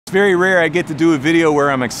very rare I get to do a video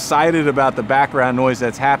where I'm excited about the background noise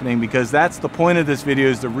that's happening, because that's the point of this video,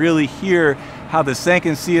 is to really hear how the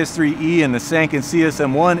Sanken CS3e and the Sanken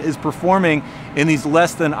CS-M1 is performing in these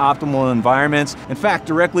less than optimal environments. In fact,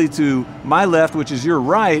 directly to my left, which is your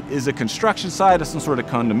right, is a construction site of some sort of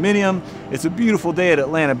condominium. It's a beautiful day at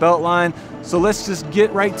Atlanta Beltline, so let's just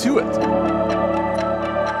get right to it.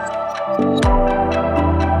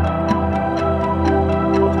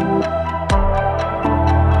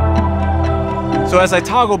 So as I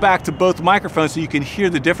toggle back to both microphones so you can hear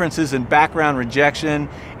the differences in background rejection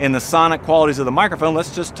and the sonic qualities of the microphone,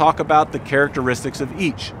 let's just talk about the characteristics of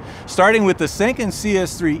each. Starting with the Sanken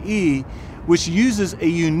CS3e, which uses a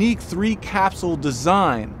unique 3-capsule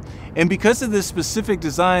design. And because of this specific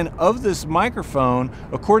design of this microphone,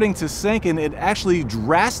 according to Sanken, it actually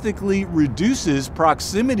drastically reduces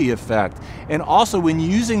proximity effect. And also, when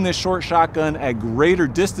using this short shotgun at greater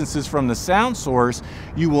distances from the sound source,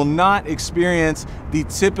 you will not experience the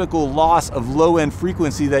typical loss of low-end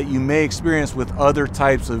frequency that you may experience with other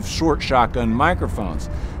types of short shotgun microphones.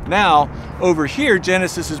 Now, over here,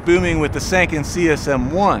 Genesis is booming with the Sanken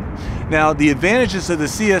CS-M1. Now, the advantages of the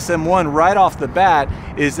CS-M1 right off the bat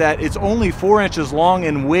is that it's only 4 inches long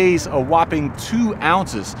and weighs a whopping 2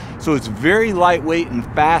 ounces. So it's very lightweight and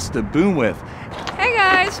fast to boom with. Hey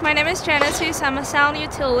guys, my name is Genesis. I'm a sound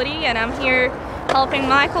utility and I'm here helping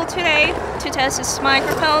Michael today to test his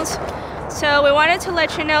microphones. So we wanted to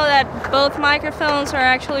let you know that both microphones are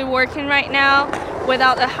actually working right now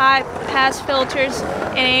without the high pass filters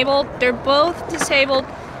enabled. They're both disabled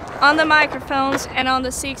on the microphones and on the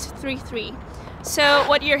CS3e. So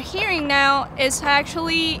what you're hearing now is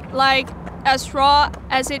actually like as raw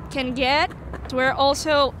as it can get. We're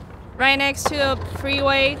also right next to the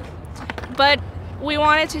freeway, but we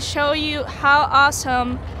wanted to show you how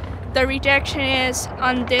awesome the rejection is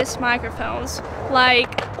on these microphones.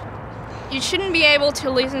 Like, you shouldn't be able to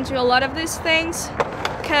listen to a lot of these things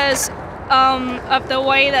because of the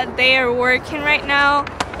way that they are working right now,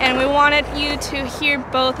 and we wanted you to hear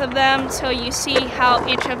both of them so you see how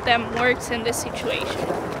each of them works in this situation.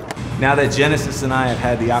 Now that Genesis and I have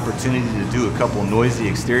had the opportunity to do a couple noisy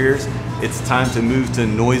exteriors, it's time to move to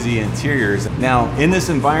noisy interiors. Now, in this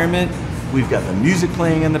environment, we've got the music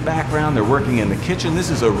playing in the background, they're working in the kitchen. This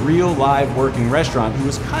is a real live working restaurant who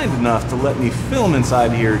was kind enough to let me film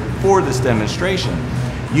inside here for this demonstration.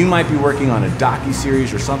 You might be working on a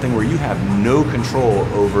docu-series or something where you have no control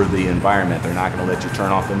over the environment. They're not gonna let you turn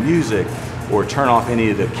off the music or turn off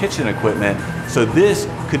any of the kitchen equipment. So this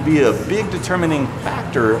could be a big determining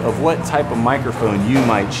factor of what type of microphone you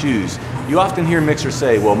might choose. You often hear mixers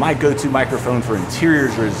say, well, my go-to microphone for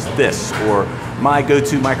interiors is this, or my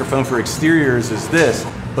go-to microphone for exteriors is this.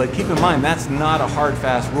 But keep in mind, that's not a hard,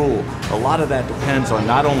 fast rule. A lot of that depends on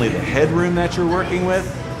not only the headroom that you're working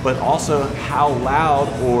with, but also how loud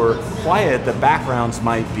or quiet the backgrounds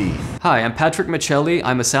might be. Hi, I'm Patrick Michelli.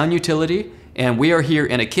 I'm a sound utility, and we are here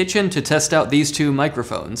in a kitchen to test out these two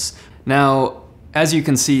microphones. Now, as you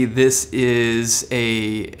can see, this is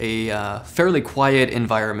a fairly quiet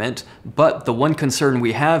environment, but the one concern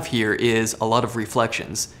we have here is a lot of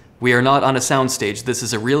reflections. We are not on a soundstage. This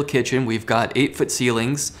is a real kitchen. We've got 8-foot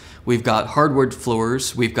ceilings, we've got hardwood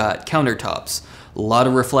floors, we've got countertops, a lot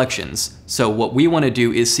of reflections. So what we want to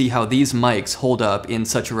do is see how these mics hold up in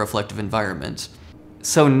such a reflective environment.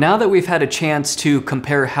 So now that we've had a chance to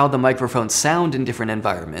compare how the microphones sound in different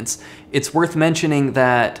environments, it's worth mentioning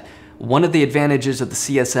that one of the advantages of the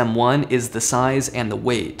CS-M1 is the size and the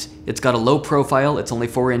weight. It's got a low profile, it's only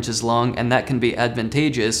 4 inches long, and that can be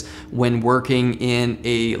advantageous when working in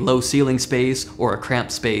a low ceiling space or a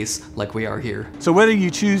cramped space like we are here. So whether you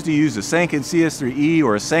choose to use a Sanken CS3e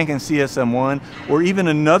or a Sanken CS-M1, or even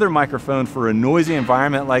another microphone for a noisy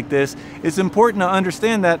environment like this, it's important to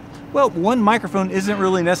understand that, well, one microphone isn't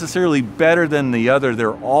really necessarily better than the other.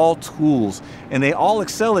 They're all tools, and they all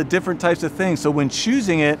excel at different types of things. So when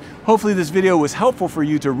choosing it, hopefully this video was helpful for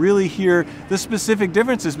you to really hear the specific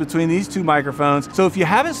differences between these two microphones. So if you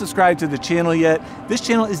haven't subscribed to the channel yet, this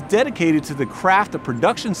channel is dedicated to the craft of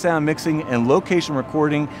production sound mixing and location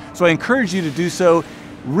recording. So I encourage you to do so.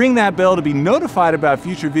 Ring that bell to be notified about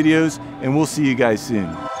future videos, and we'll see you guys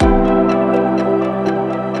soon.